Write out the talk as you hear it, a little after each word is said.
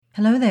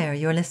Hello there,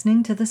 you're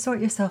listening to the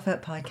Sort Yourself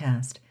Out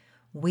podcast.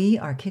 We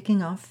are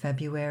kicking off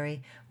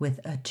February with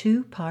a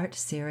 2-part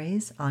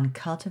series on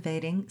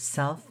cultivating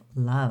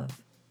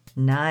self-love.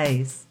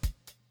 Nice!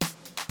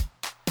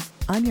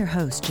 I'm your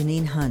host,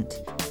 Janine Hunt,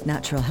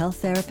 natural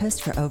health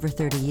therapist for over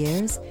 30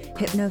 years,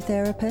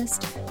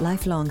 hypnotherapist,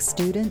 lifelong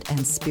student,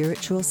 and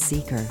spiritual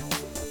seeker.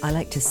 I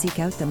like to seek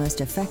out the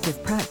most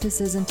effective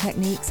practices and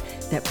techniques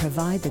that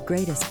provide the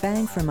greatest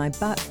bang for my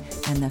buck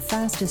and the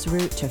fastest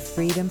route to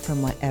freedom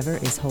from whatever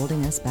is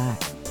holding us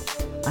back.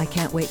 I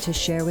can't wait to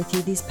share with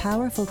you these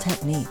powerful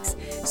techniques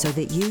so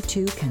that you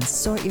too can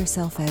sort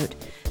yourself out,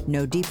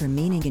 know deeper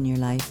meaning in your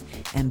life,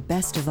 and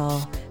best of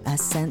all, a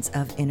sense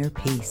of inner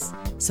peace.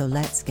 So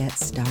let's get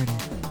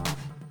started.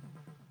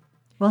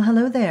 Well,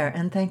 hello there,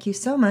 and thank you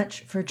so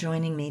much for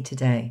joining me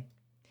today.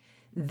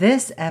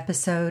 This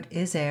episode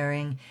is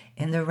airing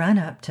in the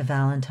run-up to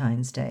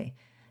Valentine's Day,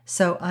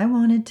 so I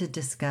wanted to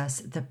discuss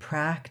the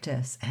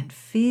practice and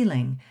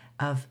feeling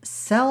of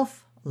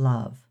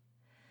self-love.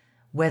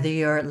 Whether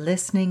you're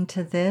listening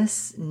to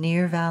this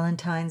near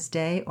Valentine's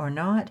Day or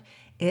not,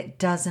 it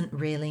doesn't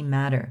really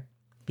matter,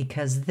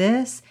 because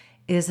this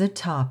is a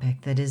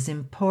topic that is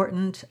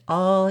important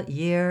all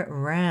year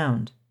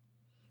round.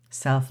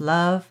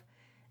 Self-love,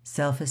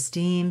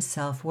 self-esteem,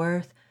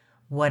 self-worth,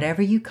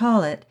 whatever you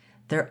call it,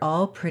 they're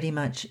all pretty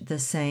much the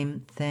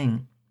same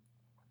thing.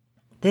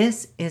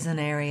 This is an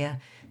area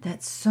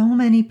that so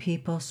many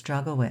people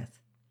struggle with.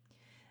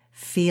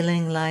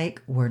 Feeling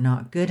like we're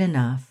not good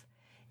enough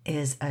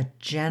is a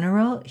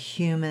general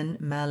human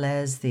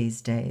malaise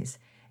these days,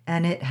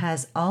 and it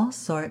has all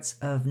sorts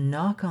of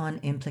knock-on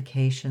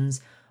implications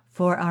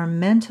for our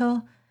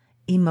mental,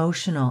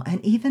 emotional,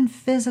 and even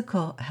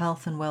physical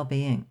health and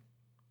well-being.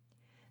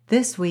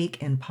 This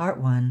week in part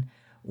 1,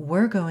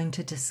 we're going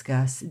to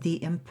discuss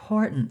the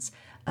importance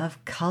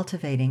of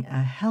cultivating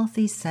a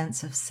healthy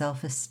sense of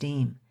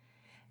self-esteem.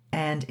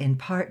 And in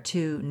part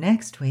 2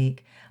 next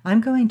week, I'm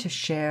going to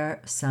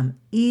share some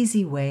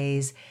easy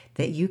ways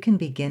that you can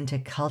begin to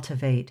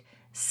cultivate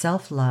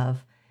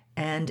self-love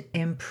and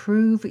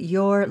improve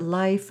your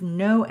life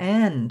no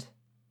end.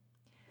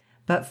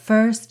 But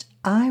first,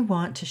 I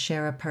want to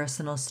share a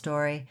personal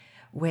story,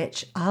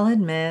 which I'll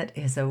admit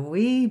is a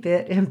wee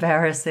bit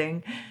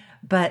embarrassing,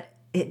 but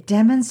it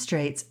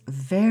demonstrates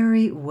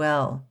very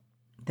well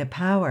the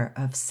power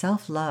of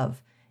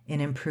self-love in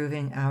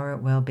improving our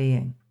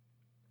well-being.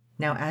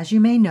 Now, as you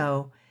may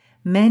know,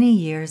 many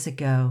years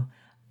ago,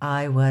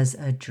 I was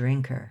a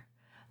drinker.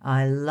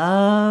 I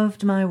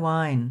loved my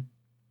wine.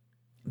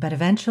 But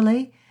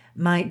eventually,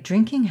 my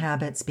drinking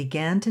habits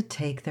began to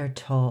take their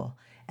toll,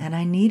 and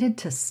I needed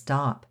to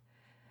stop.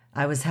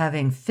 I was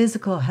having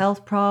physical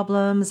health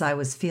problems, I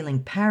was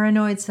feeling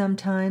paranoid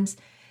sometimes,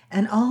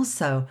 and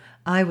also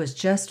I was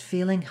just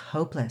feeling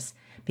hopeless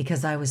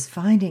because I was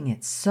finding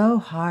it so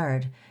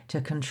hard to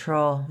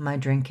control my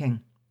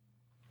drinking.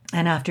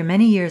 And after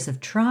many years of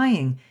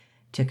trying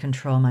to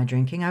control my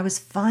drinking, I was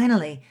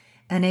finally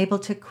unable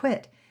to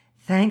quit,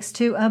 thanks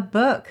to a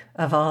book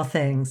of all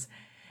things.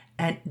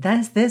 And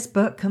this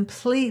book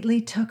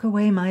completely took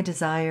away my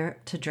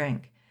desire to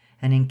drink.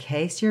 And in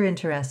case you're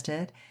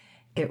interested,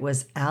 it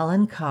was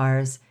Alan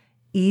Carr's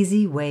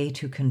Easy Way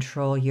to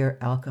Control Your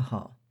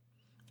Alcohol.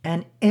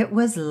 And it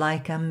was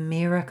like a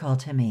miracle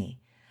to me.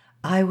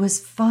 I was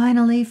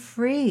finally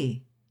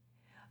free.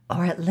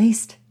 Or at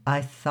least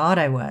I thought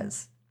I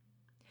was.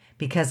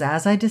 Because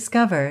as I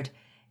discovered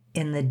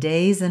in the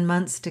days and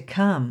months to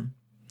come,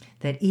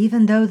 that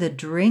even though the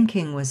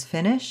drinking was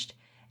finished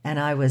and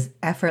I was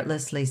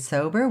effortlessly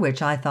sober,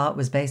 which I thought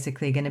was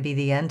basically going to be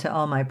the end to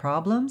all my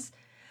problems,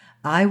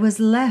 I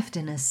was left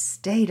in a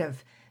state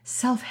of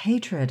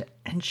self-hatred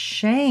and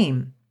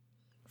shame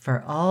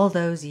for all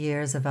those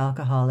years of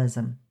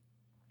alcoholism.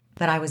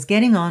 But I was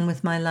getting on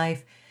with my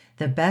life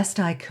the best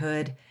I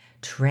could,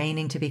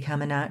 training to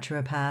become a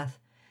naturopath.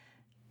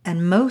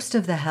 And most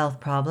of the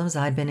health problems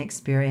I'd been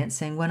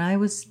experiencing when I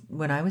was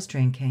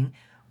drinking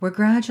were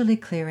gradually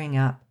clearing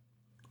up.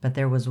 But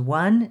there was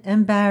one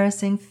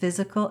embarrassing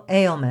physical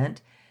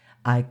ailment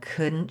I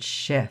couldn't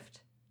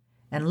shift.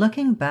 And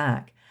looking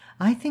back,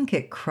 I think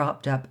it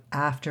cropped up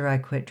after I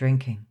quit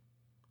drinking.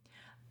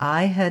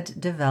 I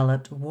had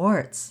developed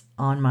warts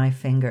on my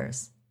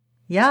fingers.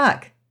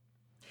 Yuck!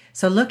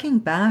 So looking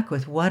back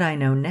with what I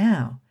know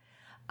now,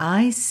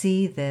 I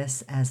see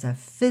this as a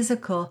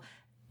physical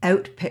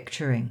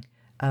outpicturing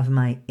of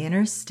my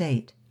inner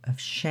state of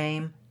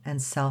shame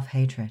and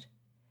self-hatred.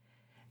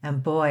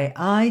 And boy,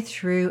 I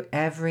threw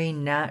every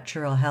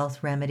natural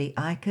health remedy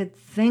I could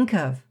think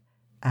of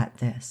at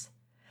this.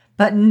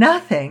 But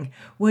nothing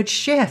would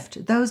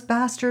shift those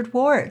bastard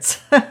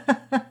warts.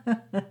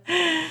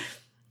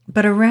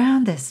 But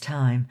around this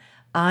time,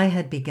 I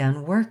had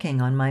begun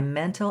working on my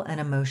mental and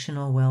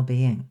emotional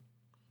well-being.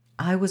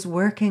 I was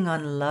working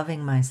on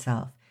loving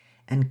myself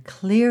and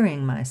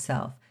clearing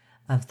myself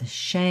of the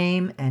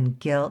shame and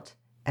guilt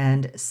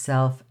and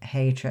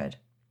self-hatred.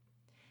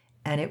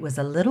 And it was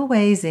a little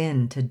ways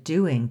into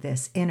doing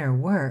this inner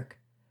work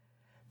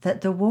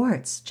that the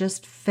warts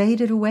just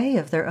faded away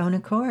of their own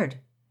accord.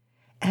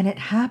 And it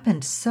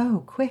happened so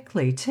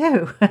quickly,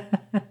 too.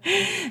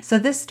 So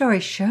this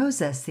story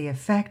shows us the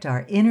effect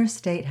our inner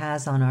state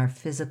has on our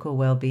physical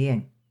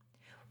well-being.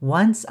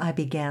 Once I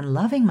began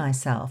loving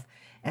myself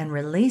and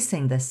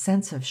releasing the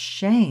sense of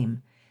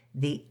shame,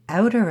 the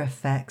outer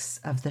effects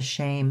of the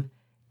shame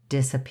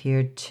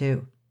disappeared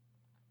too.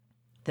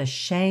 The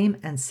shame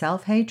and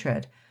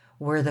self-hatred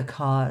were the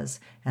cause,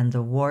 and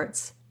the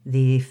warts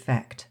the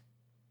effect.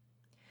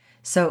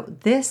 So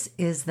this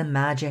is the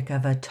magic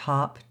of a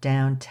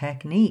top-down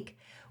technique.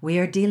 We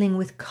are dealing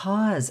with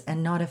cause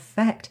and not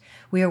effect.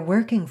 We are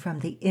working from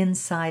the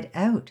inside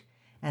out.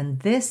 And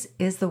this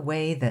is the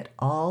way that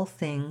all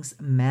things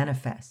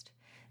manifest.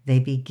 They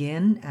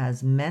begin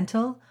as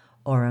mental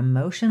or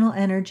emotional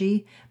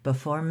energy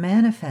before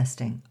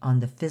manifesting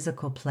on the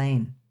physical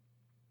plane.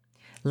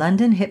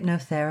 London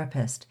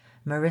hypnotherapist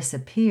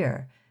Marissa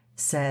Peer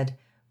said,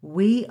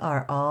 "We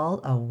are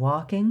all a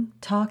walking,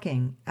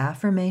 talking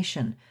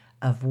affirmation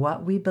of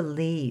what we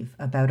believe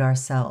about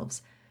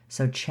ourselves.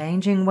 So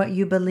changing what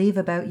you believe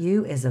about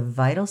you is a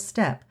vital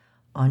step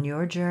on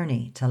your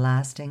journey to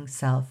lasting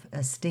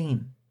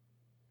self-esteem."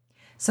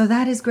 So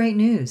that is great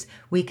news.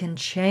 We can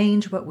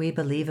change what we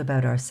believe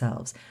about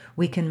ourselves.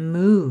 We can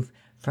move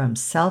from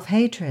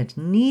self-hatred,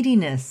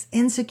 neediness,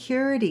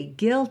 insecurity,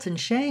 guilt, and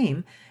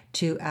shame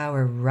to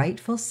our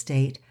rightful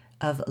state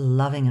of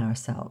loving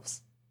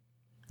ourselves.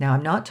 Now,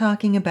 I'm not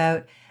talking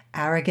about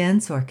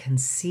arrogance or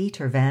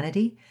conceit or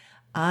vanity.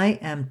 I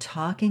am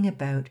talking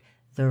about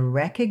the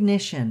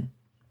recognition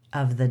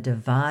of the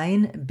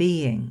divine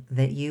being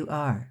that you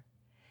are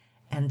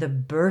and the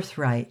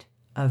birthright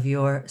of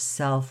your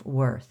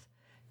self-worth,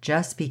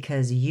 just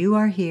because you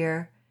are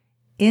here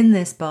in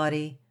this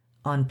body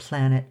on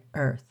planet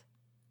Earth.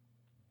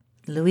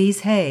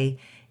 Louise Hay,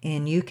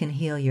 in You Can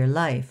Heal Your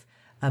Life,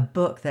 a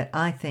book that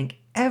I think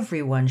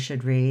everyone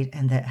should read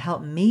and that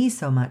helped me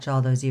so much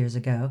all those years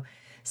ago,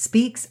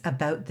 speaks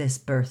about this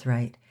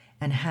birthright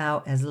and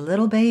how, as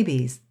little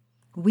babies,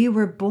 we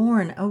were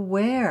born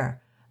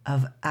aware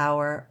of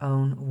our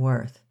own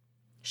worth.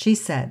 She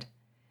said,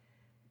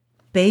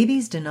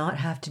 "Babies do not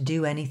have to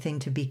do anything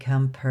to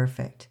become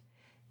perfect.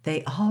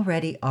 They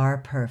already are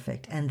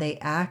perfect, and they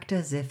act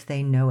as if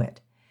they know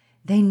it.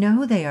 They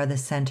know they are the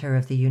center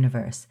of the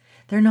universe.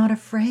 They're not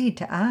afraid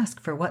to ask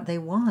for what they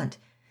want.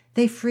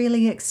 They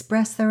freely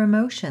express their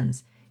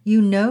emotions.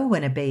 You know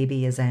when a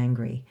baby is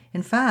angry.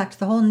 In fact,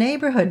 the whole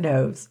neighborhood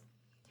knows.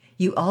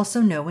 You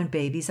also know when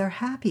babies are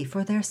happy,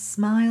 for their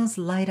smiles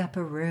light up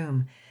a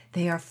room.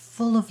 They are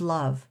full of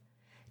love.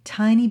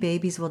 Tiny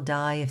babies will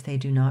die if they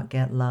do not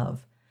get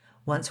love.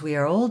 Once we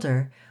are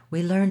older,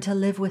 we learn to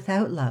live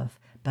without love,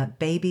 but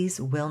babies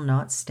will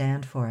not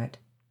stand for it.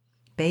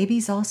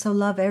 Babies also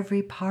love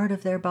every part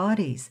of their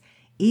bodies,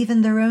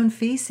 even their own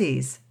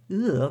feces."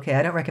 Ooh, okay,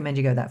 I don't recommend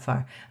you go that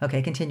far.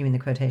 Okay, continuing the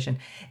quotation.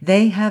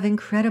 "They have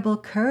incredible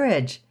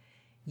courage.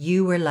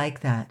 You were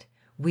like that.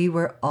 We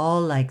were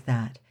all like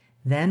that.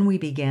 Then we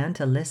began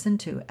to listen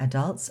to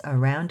adults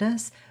around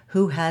us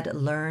who had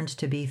learned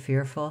to be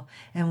fearful,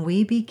 and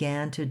we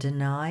began to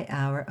deny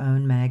our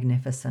own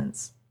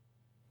magnificence."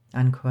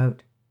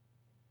 Unquote.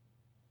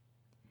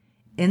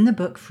 In the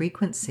book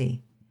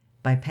Frequency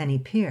by Penny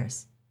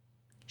Pierce,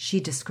 she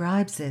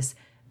describes this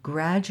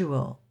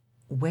gradual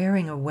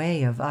wearing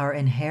away of our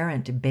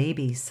inherent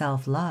baby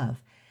self-love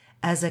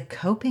as a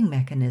coping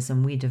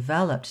mechanism we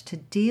developed to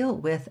deal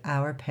with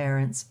our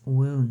parents'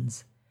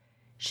 wounds.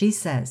 She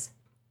says,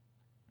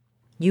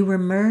 "You were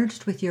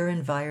merged with your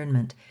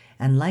environment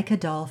and, like a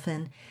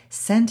dolphin,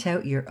 sent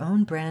out your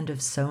own brand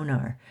of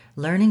sonar,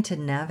 learning to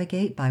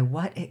navigate by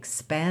what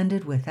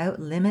expanded without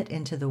limit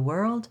into the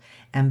world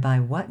and by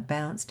what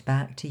bounced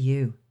back to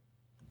you.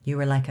 You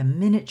were like a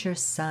miniature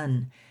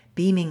sun,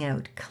 beaming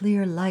out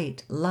clear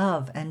light,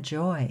 love, and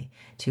joy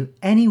to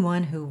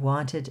anyone who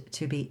wanted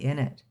to be in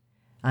it."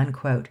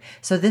 Unquote.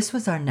 So this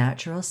was our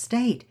natural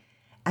state.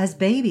 As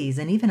babies,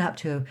 and even up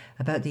to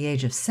about the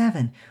age of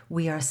 7,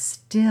 we are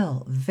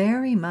still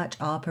very much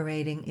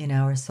operating in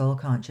our soul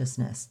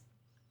consciousness.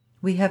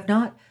 We have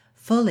not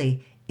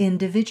fully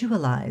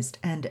individualized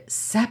and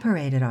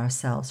separated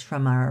ourselves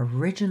from our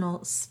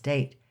original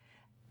state,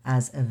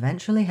 as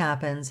eventually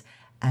happens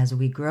as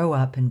we grow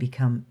up and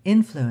become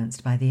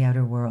influenced by the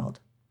outer world.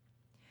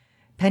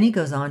 Penny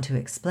goes on to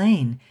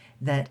explain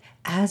that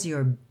as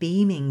your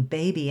beaming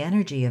baby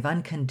energy of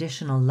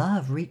unconditional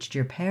love reached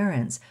your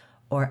parents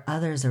or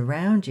others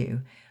around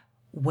you,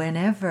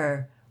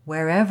 wherever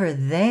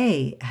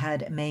they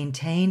had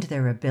maintained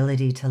their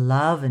ability to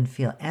love and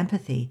feel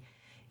empathy,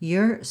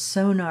 your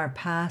sonar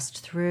passed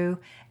through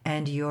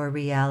and your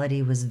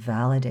reality was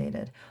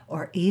validated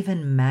or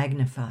even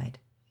magnified.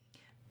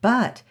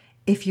 But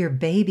if your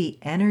baby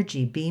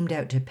energy beamed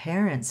out to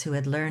parents who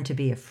had learned to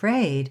be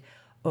afraid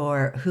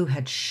or who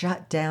had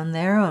shut down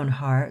their own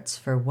hearts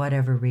for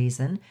whatever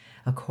reason,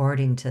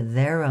 according to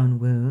their own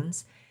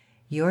wounds,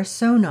 your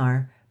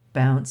sonar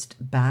bounced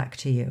back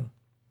to you.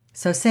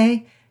 So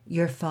say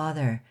your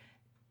father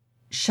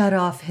shut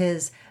off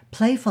his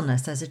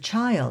playfulness as a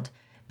child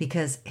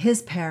because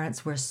his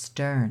parents were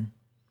stern.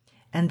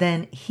 And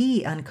then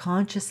he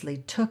unconsciously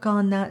took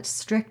on that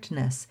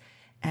strictness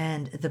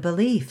and the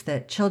belief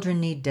that children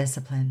need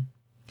discipline.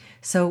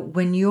 So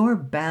when your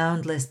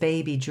boundless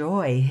baby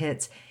joy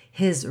hits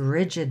his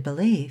rigid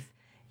belief,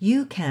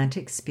 you can't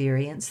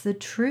experience the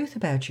truth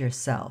about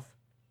yourself,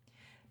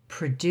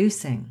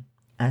 producing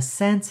a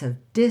sense of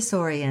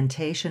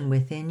disorientation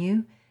within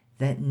you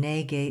that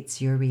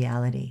negates your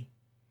reality.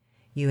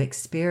 You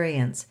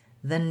experience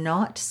the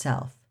not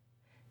self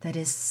that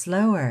is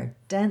slower,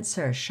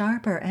 denser,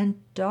 sharper,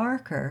 and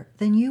darker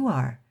than you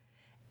are.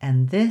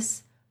 And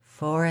this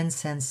foreign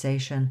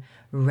sensation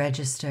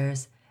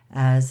registers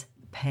as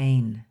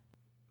pain.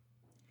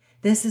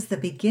 This is the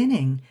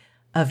beginning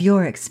of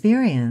your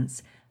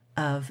experience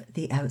of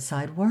the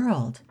outside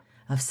world,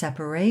 of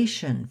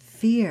separation,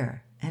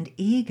 fear, and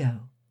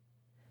ego.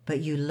 But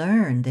you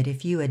learn that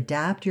if you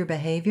adapt your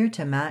behavior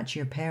to match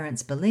your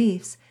parents'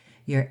 beliefs,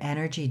 your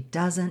energy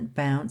doesn't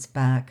bounce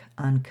back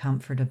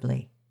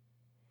uncomfortably.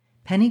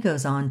 Penny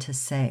goes on to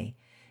say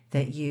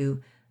that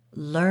you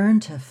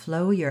learn to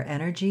flow your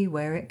energy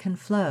where it can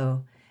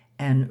flow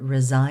and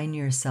resign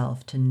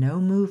yourself to no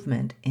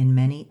movement in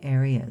many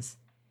areas.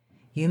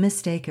 You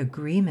mistake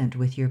agreement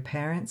with your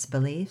parents'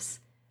 beliefs,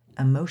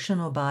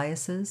 emotional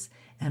biases,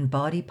 and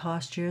body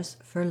postures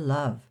for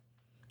love.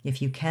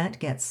 If you can't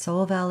get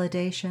soul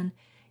validation,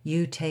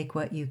 you take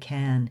what you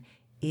can,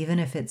 even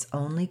if it's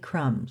only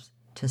crumbs,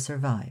 to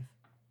survive.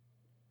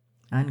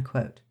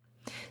 Unquote.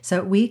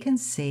 So we can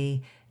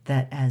see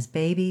that as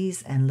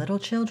babies and little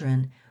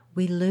children,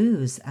 we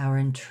lose our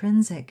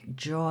intrinsic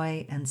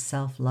joy and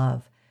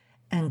self-love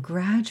and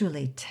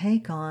gradually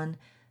take on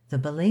the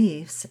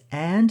beliefs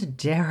and,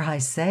 dare I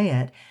say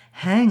it,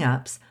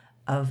 hang-ups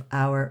of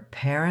our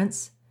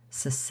parents,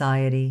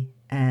 society,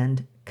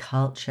 and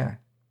culture.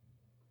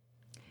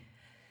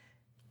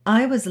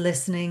 I was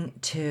listening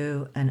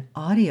to an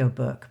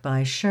audiobook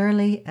by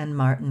Shirley and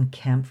Martin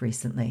Kemp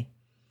recently.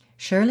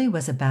 Shirley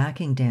was a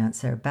backing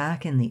dancer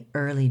back in the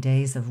early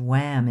days of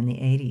Wham in the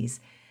 80s,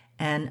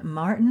 and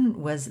Martin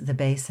was the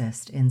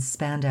bassist in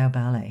Spandau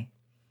Ballet.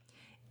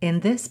 In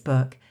this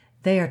book,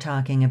 they are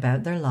talking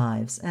about their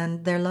lives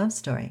and their love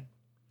story.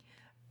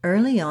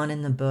 Early on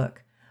in the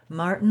book,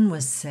 Martin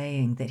was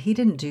saying that he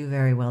didn't do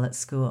very well at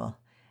school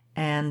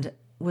and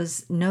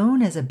was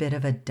known as a bit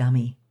of a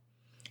dummy.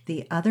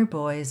 The other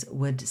boys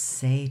would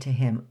say to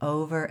him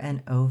over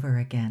and over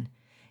again,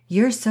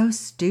 "You're so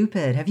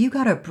stupid. Have you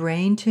got a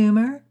brain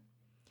tumor?"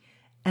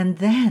 And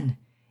then,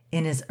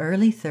 in his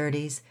early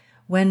 30s,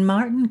 when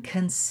Martin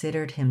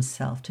considered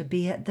himself to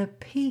be at the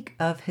peak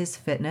of his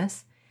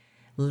fitness,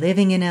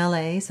 living in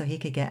LA so he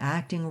could get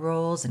acting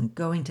roles and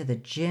going to the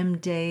gym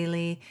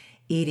daily,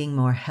 eating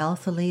more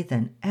healthily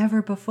than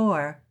ever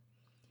before,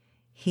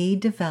 he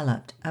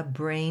developed a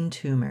brain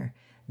tumor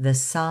the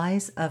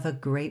size of a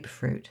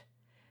grapefruit,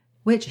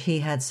 which he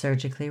had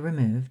surgically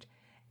removed,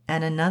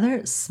 and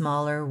another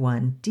smaller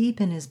one deep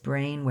in his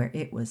brain where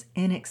it was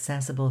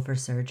inaccessible for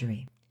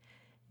surgery.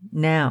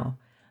 Now,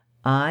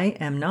 I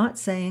am not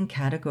saying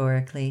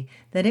categorically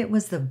that it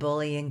was the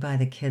bullying by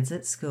the kids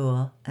at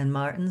school and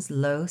Martin's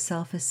low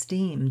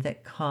self-esteem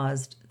that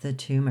caused the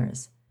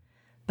tumors.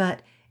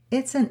 But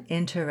it's an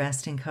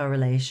interesting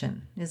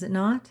correlation, is it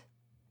not?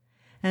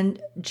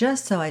 And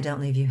just so I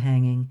don't leave you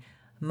hanging,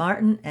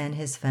 Martin and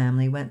his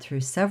family went through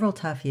several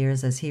tough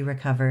years as he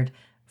recovered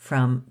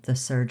from the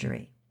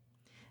surgery.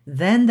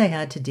 Then they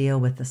had to deal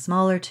with the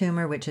smaller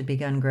tumor which had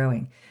begun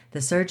growing.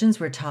 The surgeons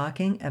were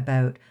talking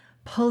about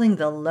pulling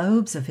the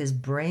lobes of his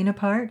brain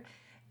apart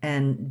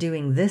and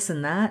doing this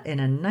and that in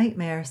a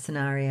nightmare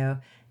scenario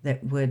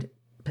that would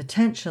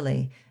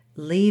potentially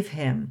leave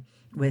him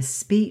with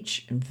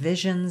speech and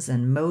visions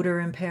and motor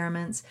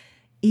impairments,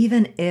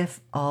 even if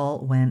all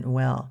went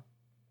well.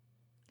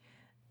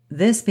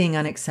 This being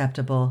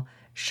unacceptable,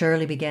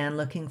 Shirley began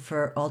looking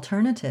for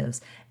alternatives,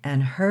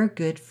 and her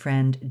good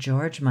friend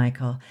George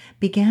Michael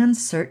began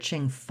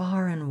searching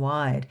far and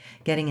wide,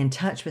 getting in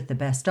touch with the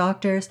best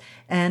doctors,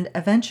 and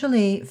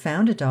eventually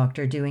found a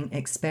doctor doing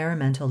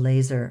experimental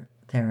laser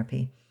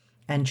therapy.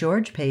 And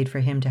George paid for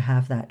him to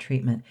have that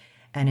treatment.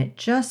 And it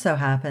just so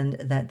happened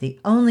that the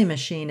only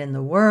machine in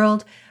the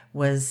world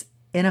was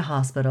in a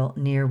hospital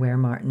near where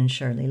Martin and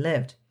Shirley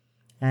lived.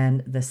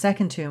 And the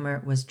second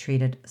tumor was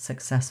treated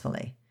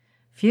successfully.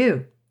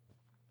 Phew!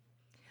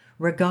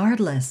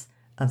 Regardless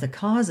of the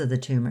cause of the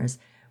tumors,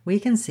 we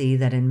can see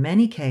that in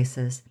many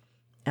cases,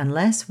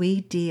 unless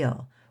we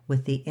deal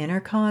with the inner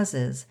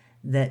causes,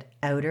 that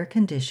outer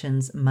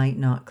conditions might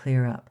not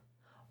clear up.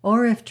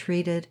 Or if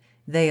treated,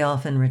 they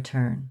often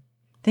return.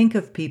 Think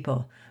of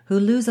people who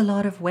lose a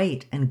lot of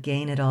weight and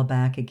gain it all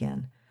back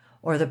again.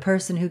 Or the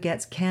person who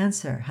gets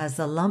cancer, has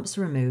the lumps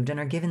removed and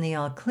are given the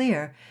all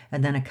clear,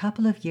 and then a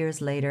couple of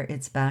years later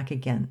it's back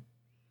again.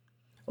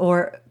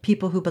 Or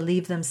people who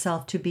believe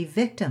themselves to be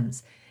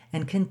victims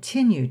and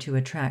continue to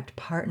attract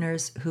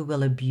partners who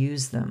will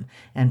abuse them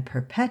and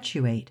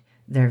perpetuate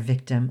their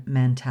victim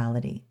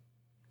mentality.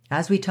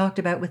 As we talked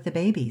about with the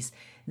babies,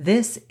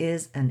 this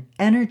is an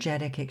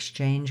energetic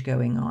exchange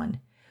going on.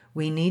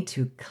 We need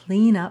to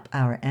clean up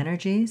our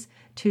energies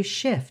to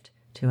shift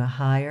to a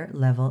higher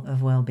level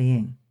of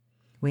well-being.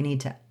 We need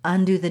to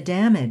undo the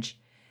damage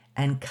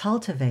and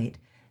cultivate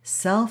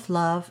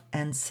self-love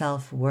and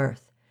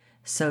self-worth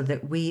so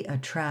that we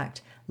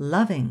attract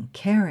loving,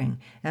 caring,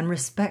 and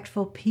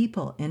respectful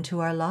people into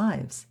our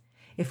lives.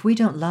 If we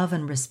don't love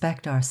and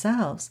respect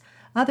ourselves,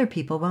 other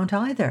people won't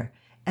either,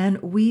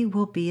 and we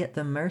will be at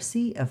the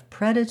mercy of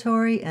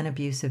predatory and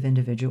abusive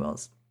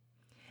individuals.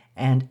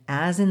 And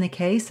as in the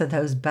case of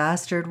those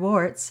bastard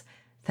warts,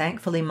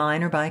 thankfully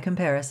minor by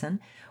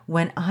comparison,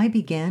 when I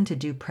began to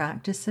do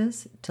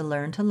practices to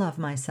learn to love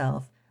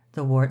myself,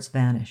 the warts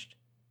vanished.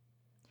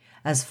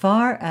 As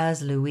far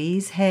as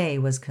Louise Hay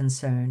was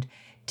concerned,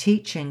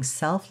 teaching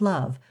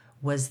self-love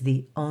was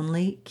the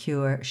only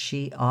cure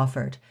she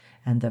offered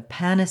and the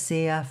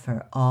panacea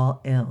for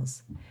all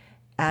ills.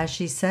 As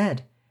she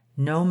said,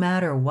 no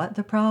matter what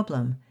the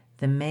problem,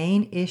 the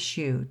main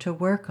issue to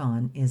work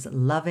on is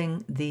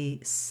loving the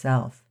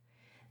self.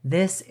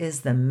 This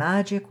is the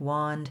magic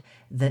wand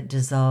that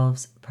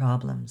dissolves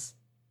problems.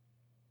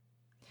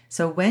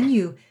 So when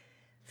you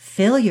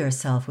fill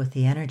yourself with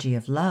the energy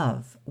of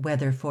love,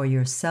 whether for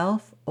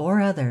yourself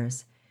or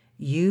others,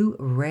 you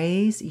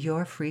raise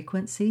your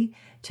frequency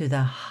to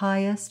the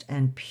highest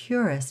and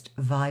purest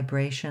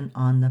vibration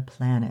on the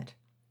planet.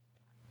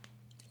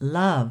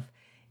 Love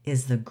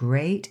is the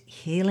great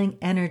healing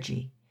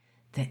energy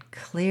that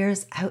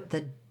clears out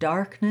the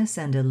darkness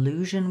and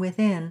illusion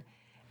within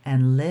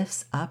and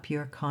lifts up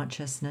your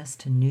consciousness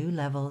to new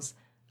levels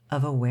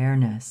of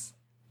awareness.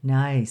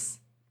 Nice.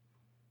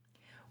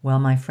 Well,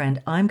 my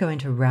friend, I'm going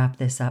to wrap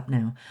this up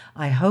now.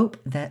 I hope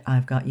that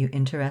I've got you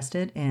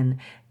interested in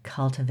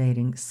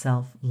cultivating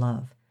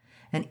self-love.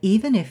 And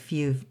even if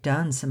you've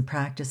done some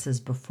practices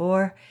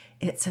before,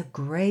 it's a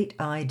great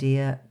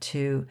idea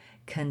to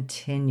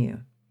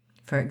continue.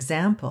 For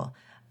example,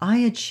 I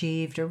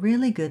achieved a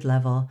really good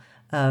level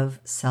of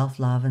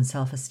self-love and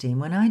self-esteem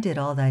when I did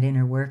all that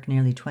inner work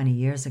nearly 20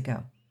 years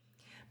ago.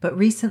 But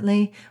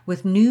recently,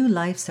 with new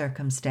life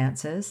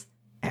circumstances,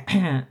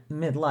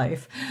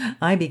 midlife,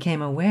 I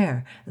became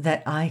aware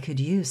that I could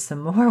use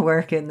some more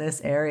work in this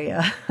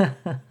area.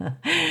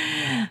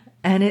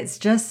 And it's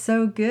just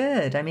so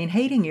good. I mean,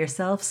 hating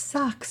yourself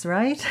sucks,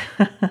 right?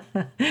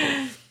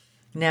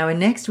 Now, in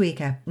next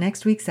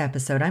week's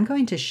episode, I'm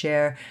going to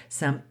share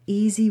some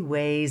easy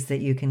ways that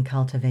you can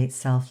cultivate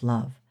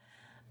self-love.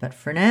 But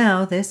for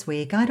now, this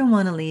week, I don't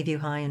want to leave you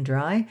high and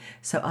dry,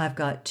 so I've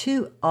got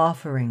 2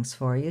 offerings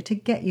for you to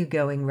get you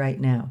going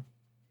right now.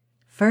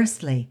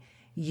 Firstly,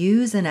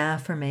 use an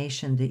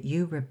affirmation that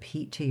you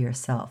repeat to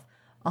yourself,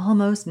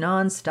 almost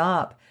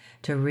nonstop,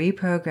 to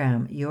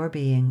reprogram your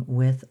being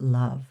with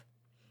love.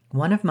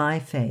 One of my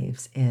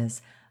faves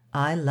is,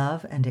 I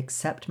love and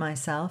accept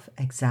myself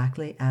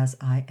exactly as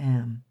I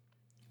am.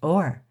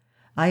 Or,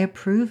 I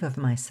approve of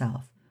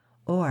myself.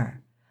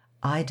 Or,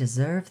 I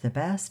deserve the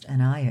best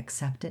and I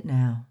accept it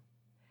now.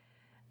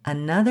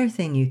 Another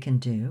thing you can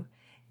do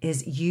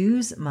is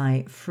use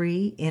my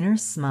free Inner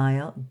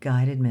Smile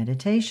guided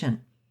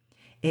meditation.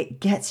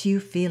 It gets you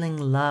feeling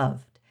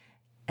loved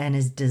and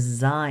is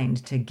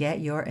designed to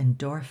get your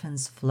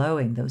endorphins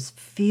flowing, those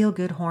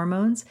feel-good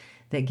hormones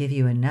that give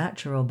you a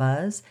natural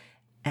buzz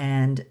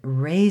and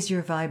raise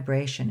your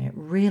vibration. It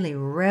really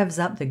revs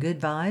up the good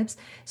vibes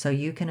so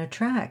you can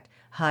attract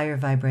higher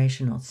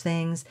vibrational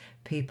things,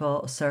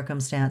 people,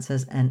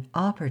 circumstances, and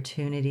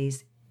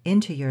opportunities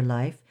into your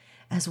life,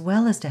 as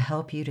well as to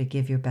help you to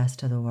give your best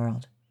to the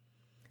world.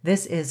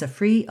 This is a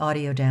free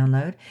audio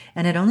download,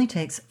 and it only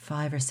takes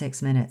 5 or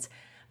 6 minutes,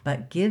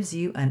 but gives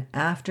you an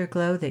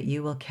afterglow that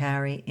you will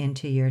carry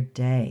into your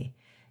day.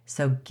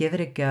 So give it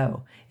a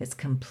go. It's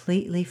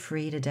completely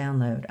free to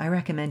download. I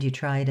recommend you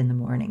try it in the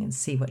morning and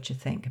see what you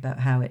think about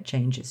how it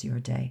changes your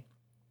day.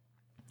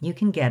 You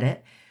can get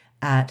it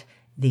at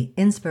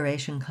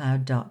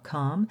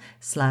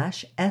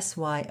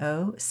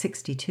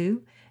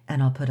theinspirationcloud.com/SYO62,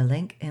 and I'll put a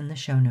link in the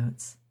show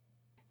notes.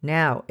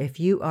 Now, if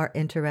you are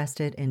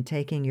interested in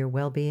taking your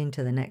well-being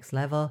to the next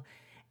level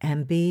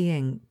and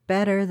being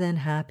better than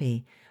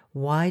happy,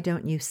 why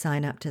don't you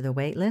sign up to the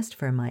waitlist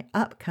for my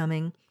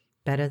upcoming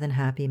Better Than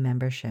Happy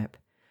membership?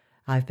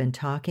 I've been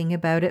talking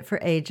about it for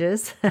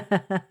ages,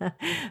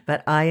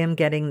 but I am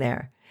getting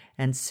there,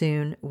 and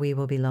soon we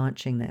will be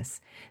launching this.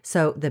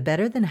 So the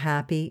Better Than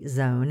Happy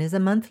Zone is a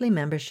monthly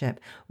membership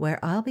where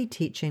I'll be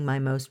teaching my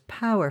most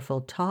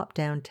powerful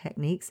top-down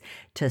techniques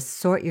to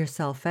sort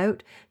yourself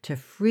out, to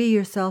free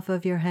yourself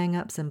of your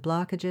hang-ups and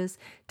blockages,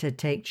 to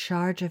take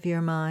charge of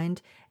your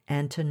mind,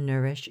 and to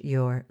nourish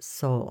your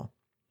soul.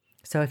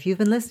 So if you've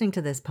been listening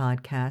to this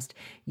podcast,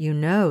 you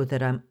know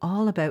that I'm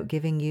all about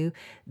giving you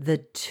the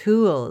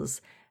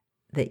tools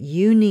that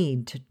you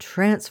need to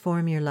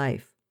transform your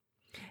life.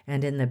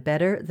 And in the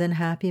Better Than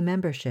Happy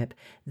membership,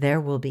 there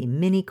will be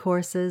mini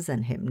courses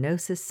and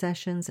hypnosis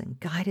sessions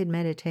and guided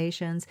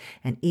meditations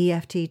and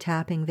EFT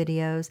tapping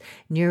videos,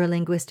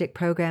 neurolinguistic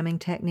programming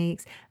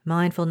techniques,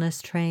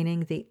 mindfulness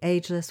training, the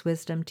Ageless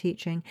Wisdom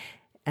teaching,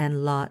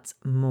 and lots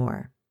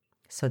more.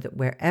 So that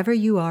wherever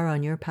you are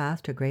on your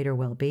path to greater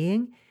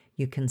well-being,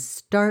 you can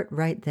start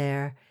right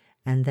there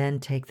and then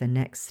take the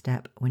next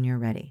step when you're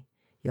ready.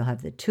 You'll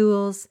have the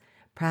tools,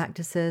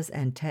 practices,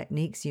 and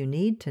techniques you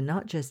need to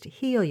not just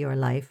heal your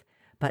life,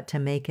 but to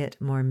make it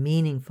more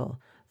meaningful,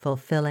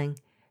 fulfilling,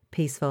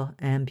 peaceful,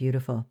 and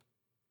beautiful.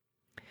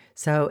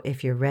 So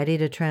if you're ready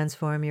to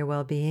transform your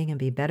well-being and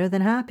be better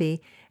than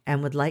happy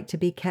and would like to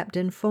be kept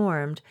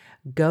informed,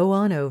 go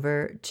on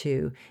over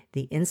to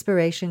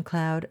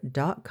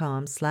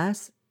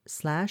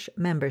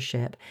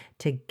theinspirationcloud.com/membership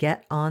to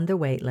get on the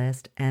wait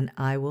list, and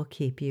I will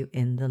keep you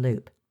in the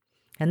loop.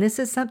 And this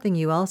is something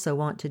you also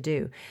want to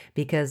do,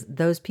 because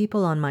those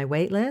people on my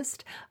wait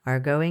list are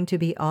going to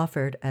be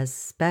offered a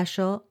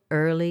special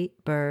early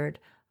bird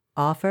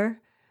offer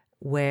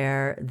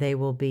where they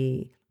will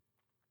be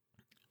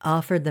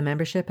offered the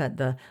membership at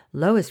the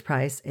lowest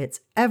price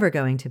it's ever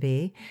going to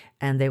be,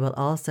 and they will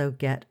also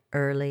get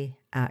early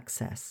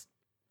access.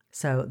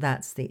 So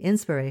that's the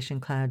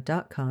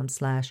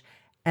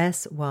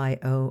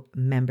inspirationcloud.com/SYO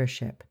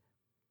membership.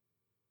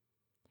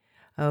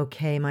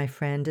 Okay, my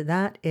friend,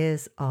 that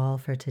is all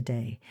for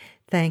today.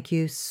 Thank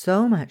you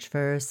so much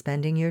for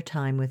spending your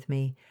time with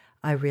me.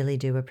 I really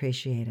do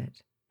appreciate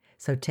it.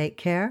 So take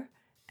care,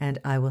 and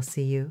I will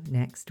see you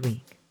next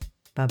week.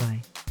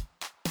 Bye-bye.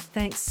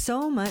 Thanks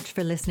so much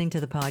for listening to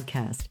the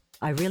podcast.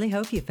 I really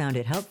hope you found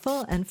it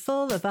helpful and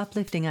full of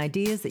uplifting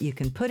ideas that you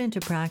can put into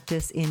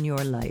practice in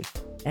your life.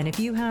 And if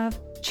you have,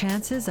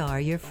 chances are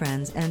your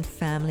friends and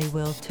family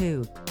will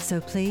too. So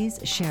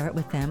please share it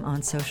with them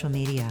on social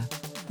media.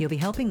 You'll be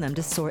helping them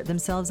to sort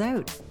themselves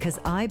out, because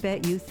I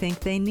bet you think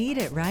they need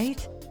it,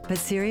 right? But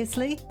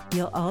seriously,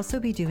 you'll also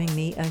be doing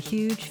me a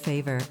huge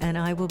favor, and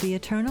I will be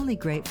eternally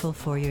grateful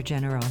for your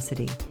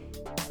generosity.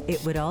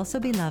 It would also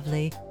be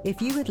lovely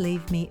if you would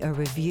leave me a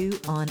review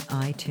on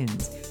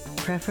iTunes,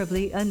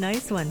 preferably a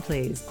nice one,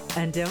 please.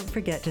 And don't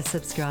forget to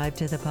subscribe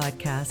to the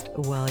podcast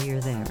while you're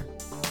there.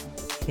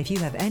 If you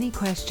have any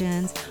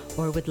questions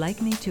or would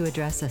like me to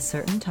address a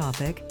certain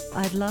topic,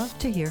 I'd love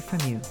to hear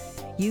from you.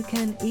 You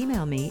can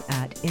email me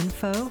at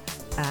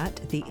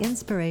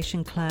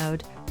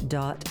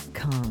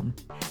info@theinspirationcloud.com.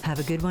 Have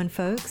a good one,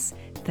 folks.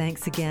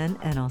 Thanks again,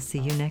 and I'll see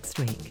you next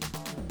week.